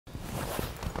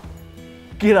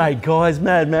G'day guys,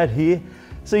 MadMatt here.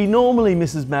 See, normally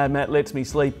Mrs. MadMatt lets me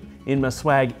sleep in my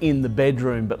swag in the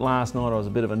bedroom, but last night I was a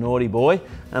bit of a naughty boy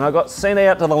and I got sent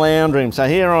out to the lounge room, so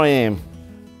here I am.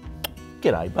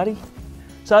 G'day buddy.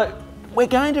 So we're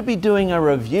going to be doing a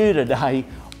review today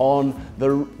on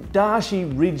the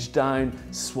Darche Ridgedome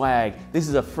Swag. This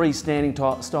is a freestanding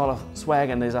style of swag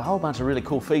and there's a whole bunch of really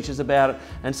cool features about it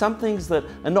and some things that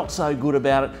are not so good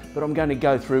about it, but I'm going to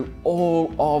go through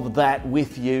all of that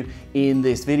with you in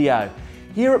this video.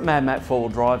 Here at MadMatt 4-Wheel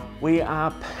Drive, we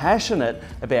are passionate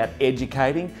about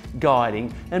educating,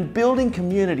 guiding and building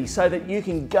community so that you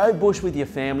can go bush with your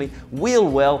family, wheel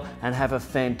well and have a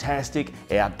fantastic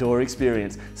outdoor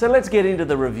experience. So let's get into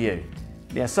the review.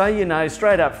 Now, so you know,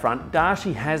 straight up front,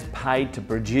 Darche has paid to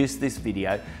produce this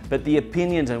video, but the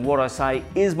opinions and what I say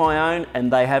is my own and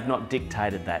they have not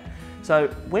dictated that. So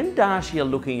when Darche are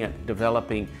looking at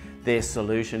developing their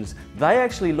solutions, they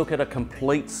actually look at a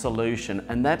complete solution,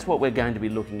 and that's what we're going to be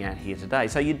looking at here today.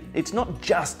 So it's not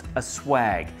just a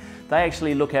swag. They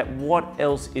actually look at what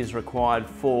else is required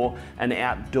for an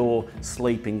outdoor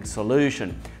sleeping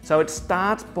solution. So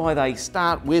they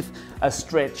start with a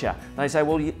stretcher. They say,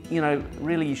 well, you know,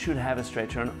 really you should have a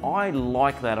stretcher, and I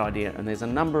like that idea, and there's a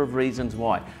number of reasons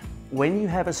why. When you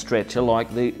have a stretcher like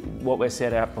what we're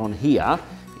set up on here,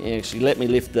 actually let me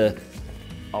lift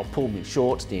I'll pull my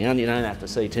shorts down, you don't have to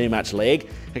see too much leg.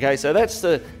 Okay, so that's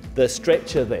the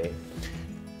stretcher there.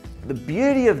 The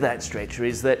beauty of that stretcher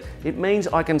is that it means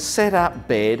I can set up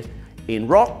bed in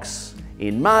rocks,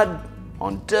 in mud,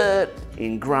 on dirt,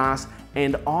 in grass,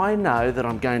 and I know that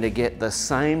I'm going to get the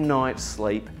same night's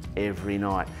sleep every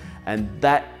night. And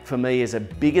that for me is a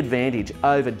big advantage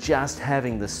over just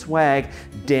having the swag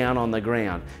down on the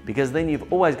ground, because then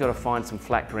you've always got to find some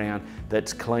flat ground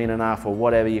that's clean enough or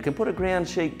whatever. You can put a ground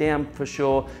sheet down for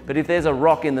sure, but if there's a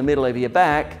rock in the middle of your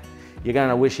back, you're going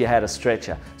to wish you had a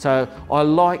stretcher. So I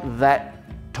like that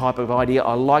type of idea.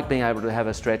 I like being able to have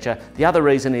a stretcher. The other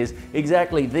reason is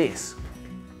exactly this.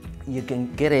 You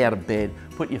can get out of bed,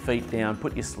 put your feet down,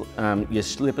 put your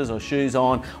slippers or shoes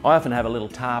on. I often have a little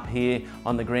tarp here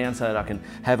on the ground so that I can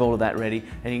have all of that ready,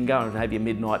 and you can go and have your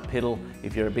midnight piddle.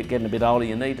 If you're getting a bit older,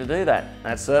 you need to do that.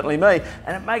 That's certainly me.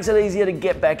 And it makes it easier to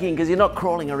get back in because you're not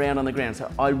crawling around on the ground.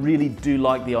 So I really do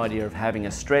like the idea of having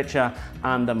a stretcher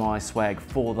under my swag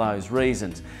for those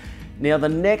reasons. Now, the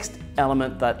next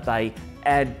element that they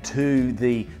add to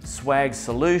the swag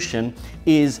solution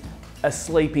is a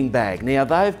sleeping bag. Now,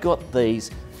 they've got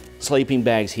these sleeping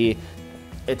bags here.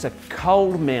 It's a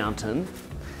cold mountain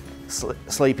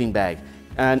sleeping bag.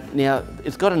 And now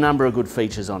it's got a number of good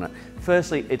features on it.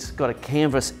 Firstly, it's got a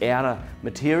canvas outer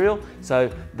material,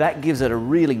 so that gives it a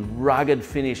really rugged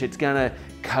finish. It's going to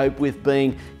cope with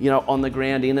being, you know, on the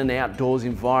ground in an outdoors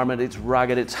environment. It's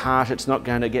rugged, it's harsh, it's not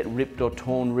going to get ripped or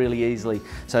torn really easily.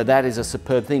 So that is a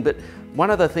superb thing. But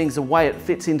one of the things, the way it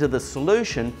fits into the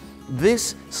solution,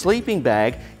 this sleeping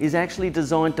bag is actually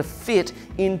designed to fit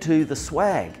into the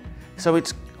swag. So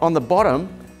it's on the bottom,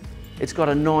 it's got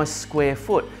a nice square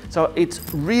foot. So it's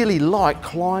really like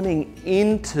climbing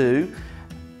into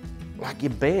like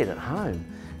your bed at home.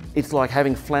 It's like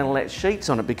having flannelette sheets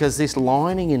on it because this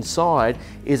lining inside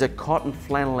is a cotton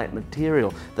flannelette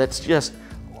material that's just,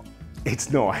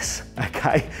 it's nice,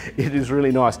 okay? It is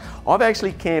really nice. I've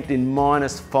actually camped in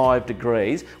 -5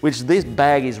 degrees, which this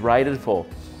bag is rated for.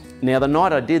 Now, the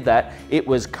night I did that, it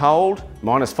was cold,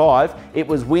 -5, it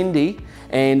was windy,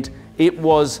 and it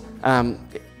was,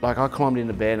 like I climbed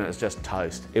into bed and it was just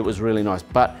toast. It was really nice.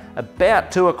 But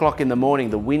about 2 o'clock in the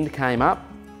morning, the wind came up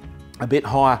a bit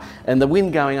higher, and the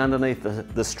wind going underneath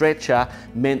the stretcher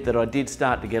meant that I did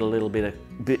start to get a little bit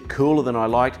cooler than I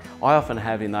liked. I often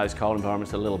have in those cold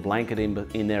environments a little blanket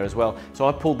in there as well. So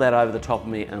I pulled that over the top of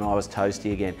me and I was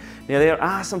toasty again. Now, there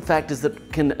are some factors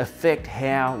that can affect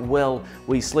how well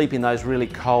we sleep in those really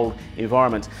cold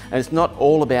environments. And it's not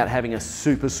all about having a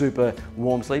super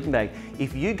warm sleeping bag.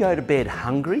 If you go to bed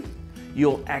hungry,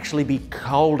 you'll actually be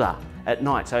colder at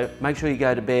night. So make sure you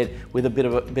go to bed with a bit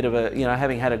of a, you know,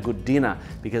 having had a good dinner,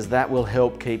 because that will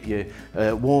help keep you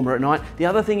warmer at night. The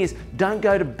other thing is, don't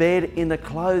go to bed in the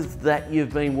clothes that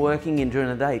you've been working in during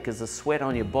the day, because the sweat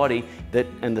on your body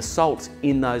and the salts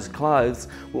in those clothes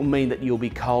will mean that you'll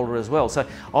be colder as well. So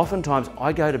oftentimes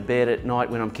I go to bed at night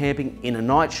when I'm camping in a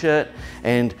nightshirt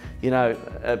and, you know,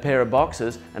 a pair of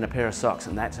boxers and a pair of socks,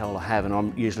 and that's all I have, and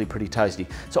I'm usually pretty toasty.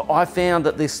 So I found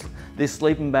that this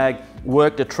sleeping bag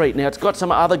worked a treat. Now, it's got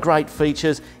some other great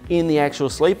features in the actual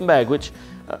sleeping bag, which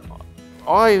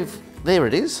there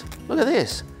it is. Look at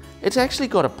this. It's actually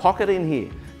got a pocket in here.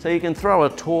 So you can throw a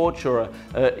torch or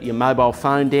your mobile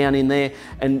phone down in there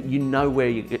and you know where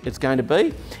it's going to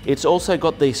be. It's also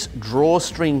got this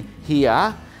drawstring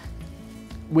here,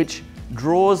 which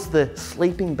draws the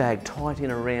sleeping bag tight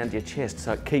in around your chest,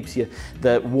 so it keeps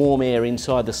the warm air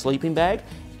inside the sleeping bag.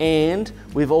 And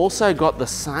we've also got the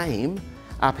same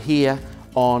up here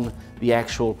on the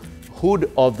actual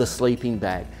hood of the sleeping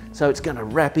bag. So it's going to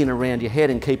wrap in around your head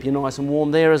and keep you nice and warm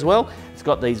there as well. It's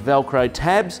got these Velcro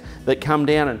tabs that come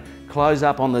down and close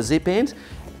up on the zip ends.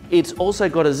 It's also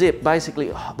got a zip basically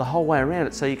the whole way around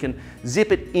it, so you can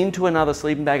zip it into another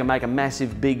sleeping bag and make a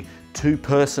massive big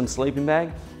 2-person sleeping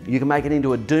bag. You can make it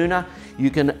into a doona. You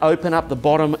can open up the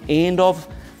bottom end of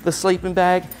the sleeping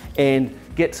bag and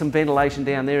get some ventilation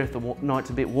down there if the night's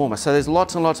a bit warmer. So there's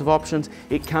lots and lots of options.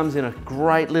 It comes in a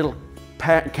great little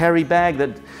carry bag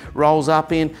that rolls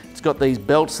up in. It's got these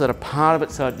belts that are part of it,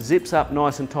 so it zips up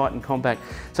nice and tight and compact.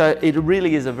 So it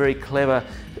really is a very clever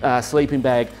sleeping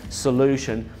bag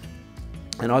solution.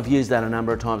 And I've used that a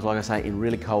number of times, like I say, in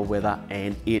really cold weather,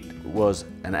 and it was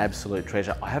an absolute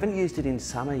treasure. I haven't used it in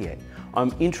summer yet.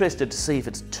 I'm interested to see if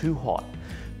it's too hot,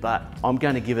 but I'm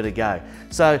going to give it a go.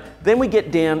 So then we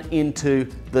get down into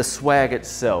the swag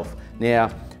itself.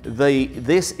 Now,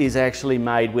 this is actually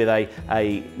made with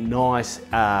a nice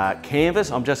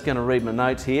canvas. I'm just going to read my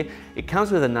notes here. It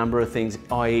comes with a number of things,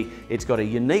 i.e. it's got a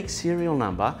unique serial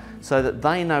number so that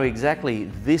they know exactly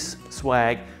this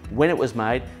swag, when it was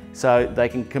made, so they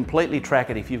can completely track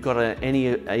it if you've got any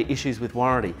issues with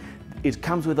warranty. It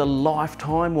comes with a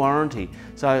lifetime warranty,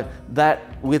 so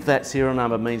that with that serial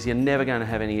number means you're never going to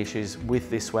have any issues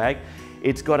with this swag.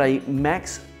 It's got a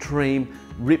Max Trim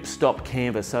ripstop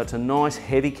canvas, so it's a nice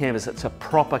heavy canvas. It's a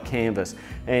proper canvas,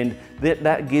 and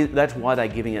that's why they're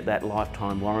giving it that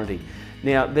lifetime warranty.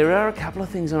 Now, there are a couple of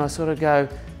things and I sort of go,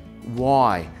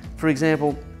 why? For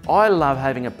example, I love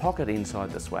having a pocket inside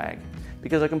the swag,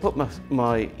 because I can put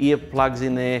my earplugs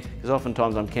in there, because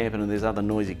oftentimes I'm camping and there's other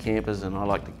noisy campers and I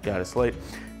like to go to sleep.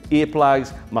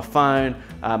 Earplugs, my phone,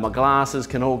 my glasses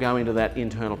can all go into that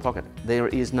internal pocket. There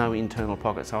is no internal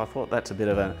pocket, so I thought that's a bit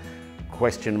of a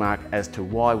question mark as to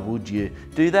why would you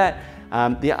do that.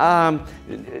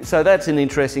 So that's an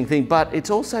interesting thing, but it's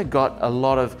also got a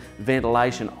lot of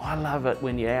ventilation. I love it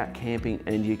when you're out camping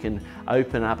and you can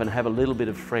open up and have a little bit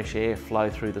of fresh air flow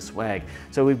through the swag.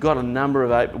 So we've got a number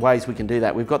of ways we can do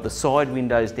that. We've got the side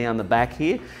windows down the back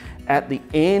here. At the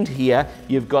end here,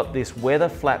 you've got this weather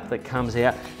flap that comes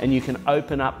out, and you can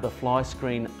open up the fly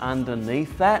screen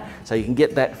underneath that, so you can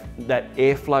get that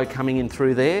airflow coming in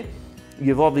through there.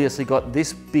 You've obviously got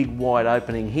this big wide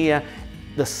opening here,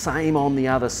 the same on the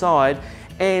other side,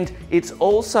 and it's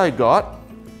also got,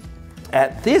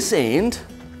 at this end,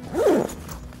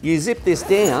 you zip this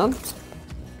down,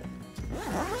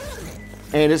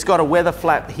 and it's got a weather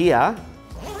flap here,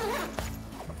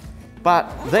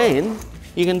 but then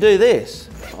you can do this.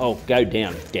 Oh, go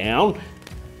down.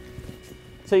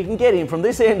 So you can get in from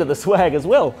this end of the swag as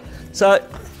well. So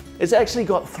it's actually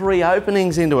got 3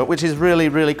 openings into it, which is really,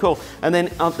 really cool. And then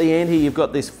at the end here, you've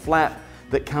got this flap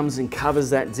that comes and covers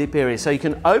that zip area. So you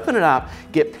can open it up,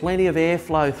 get plenty of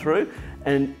airflow through,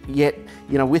 and yet,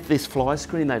 you know, with this fly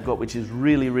screen they've got, which is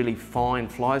really, really fine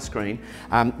fly screen,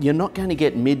 you're not going to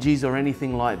get midges or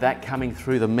anything like that coming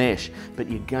through the mesh, but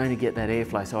you're going to get that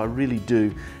airflow. So I really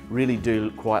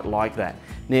do quite like that.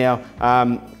 Now,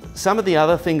 some of the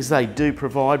other things they do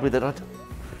provide with it,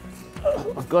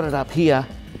 I've got it up here.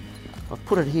 I've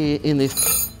put it here in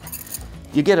this.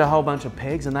 You get a whole bunch of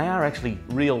pegs, and they are actually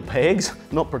real pegs,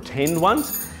 not pretend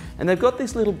ones. And they've got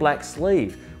this little black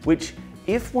sleeve, which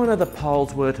if one of the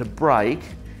poles were to break,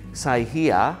 say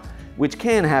here, which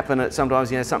can happen at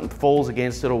sometimes, you know, something falls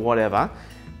against it or whatever,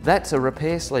 that's a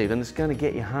repair sleeve, and it's going to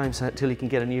get you home until you can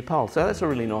get a new pole. So that's a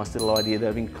really nice little idea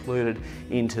they've included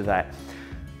into that.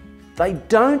 They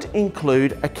don't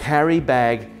include a carry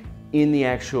bag in the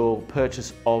actual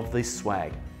purchase of this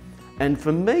swag. And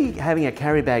for me, having a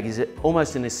carry bag is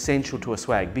almost an essential to a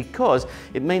swag, because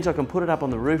it means I can put it up on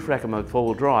the roof rack of my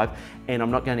four-wheel drive and I'm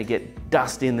not going to get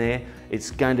dust in there. It's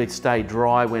going to stay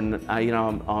dry when, you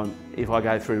know, if I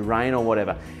go through rain or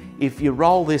whatever. If you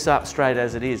roll this up straight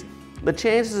as it is, the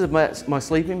chances of my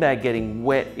sleeping bag getting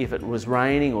wet if it was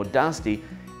raining or dusty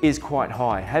is quite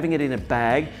high. Having it in a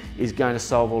bag is going to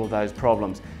solve all of those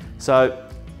problems. So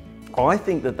I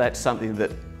think that that's something that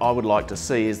I would like to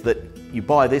see, is that you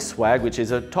buy this swag, which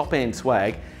is a top-end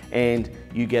swag, and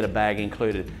you get a bag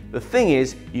included. The thing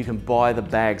is, you can buy the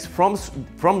bags from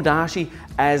Darche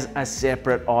as a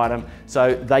separate item.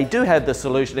 So they do have the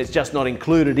solution, it's just not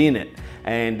included in it.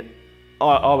 And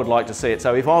I would like to see it.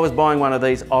 So if I was buying one of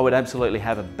these, I would absolutely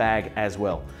have a bag as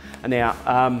well. Now,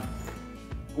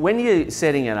 when you're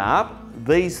setting it up,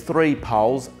 these 3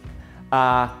 poles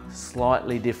are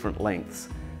slightly different lengths.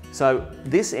 So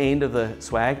this end of the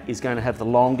swag is going to have the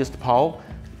longest pole,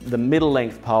 the middle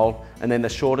length pole, and then the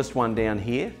shortest one down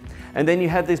here. And then you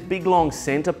have this big long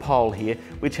center pole here,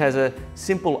 which has a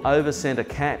simple over center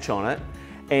catch on it,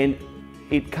 and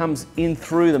it comes in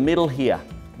through the middle here,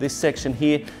 this section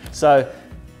here, so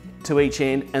to each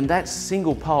end, and that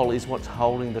single pole is what's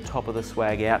holding the top of the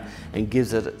swag out and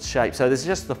gives it its shape. So there's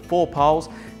just the 4 poles.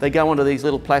 They go onto these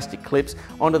little plastic clips,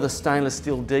 onto the stainless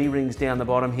steel D-rings down the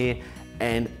bottom here,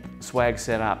 and swag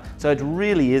set up. So it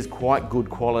really is quite good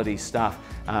quality stuff.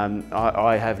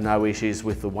 I have no issues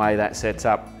with the way that sets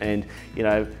up, and you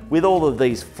know, with all of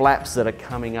these flaps that are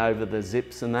coming over the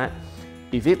zips and that,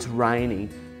 if it's raining,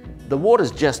 the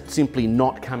water's just simply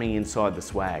not coming inside the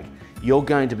swag. You're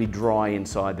going to be dry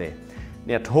inside there.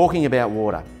 Now, talking about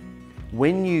water,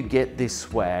 when you get this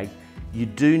swag, you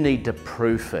do need to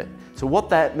proof it. So what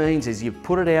that means is you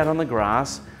put it out on the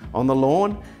grass, on the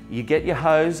lawn, you get your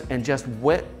hose and just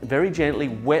very gently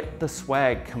wet the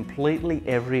swag completely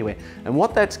everywhere. And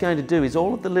what that's going to do is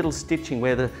all of the little stitching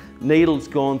where the needle's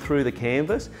gone through the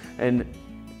canvas and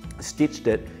stitched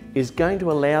it is going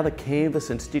to allow the canvas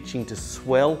and stitching to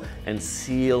swell and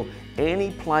seal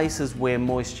any places where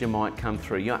moisture might come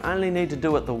through. You only need to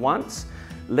do it the once,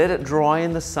 let it dry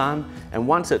in the sun, and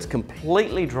once it's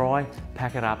completely dry,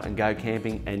 pack it up and go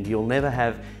camping, and you'll never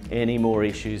have any more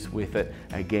issues with it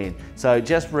again. So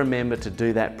just remember to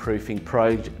do that proofing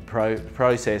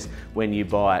process when you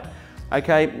buy it.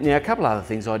 Okay, now a couple other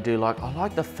things I do like. I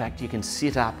like the fact you can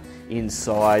sit up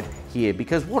inside here,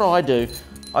 because what I do,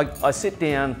 I sit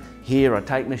down here, I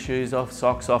take my shoes off,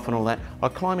 socks off and all that. I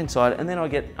climb inside and then I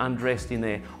get undressed in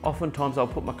there. Oftentimes I'll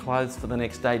put my clothes for the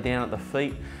next day down at the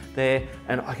feet there,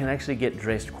 and I can actually get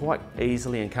dressed quite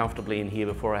easily and comfortably in here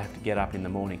before I have to get up in the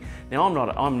morning. Now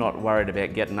I'm not worried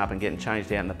about getting up and getting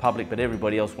changed out in the public, but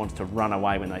everybody else wants to run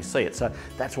away when they see it. So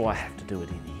that's why I have to do it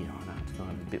in here. I know it's kind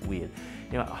of a bit weird.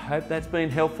 Anyway, I hope that's been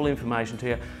helpful information to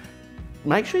you.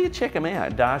 Make sure you check them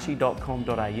out,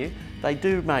 darche.com.au. They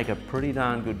do make a pretty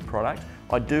darn good product.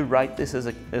 I do rate this as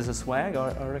a swag.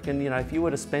 I reckon, you know, if you were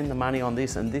to spend the money on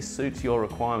this and this suits your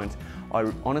requirements,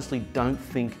 I honestly don't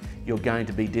think you're going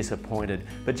to be disappointed.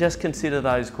 But just consider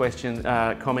those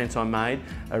comments I made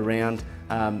around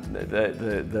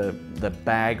the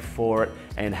bag for it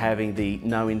and having the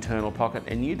no internal pocket,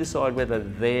 and you decide whether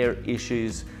they're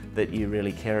issues that you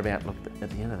really care about. Look, at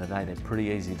the end of the day, they're pretty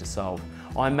easy to solve.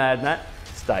 I'm MadMatt.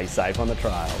 Stay safe on the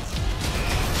trails.